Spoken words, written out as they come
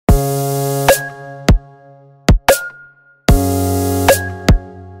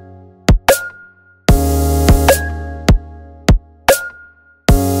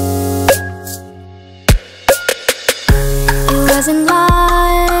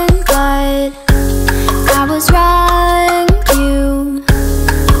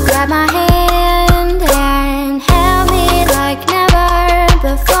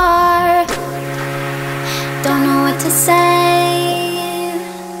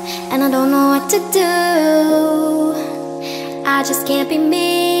and I don't know what to do. I just can't be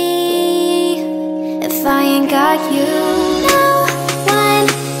me if I ain't got you. No one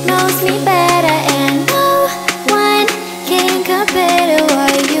knows me better, and no one can compare to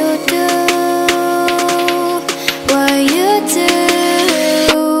what you do. What you do.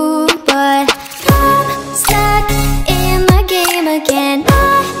 But I'm stuck in the game again. I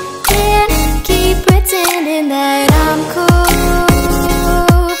can't keep pretending that I'm cool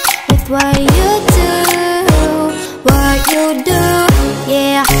with what you do. What you do,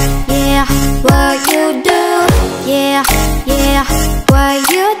 yeah, yeah. What you do, yeah, yeah. What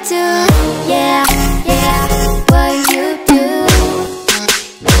you do, yeah, yeah. What you do.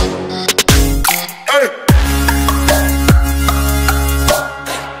 Hey.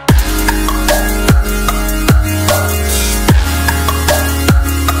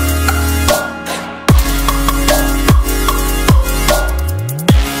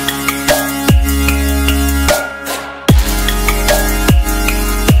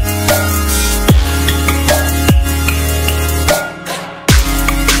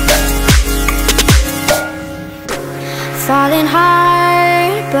 Falling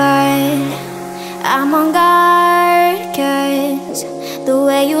hard, but I'm on guard, 'cause the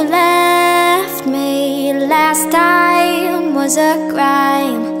way you left me last time was a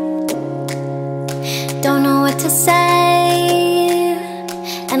crime. Don't know what to say,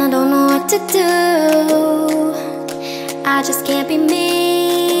 and I don't know what to do. I just can't be me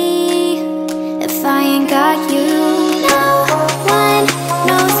if I ain't got you.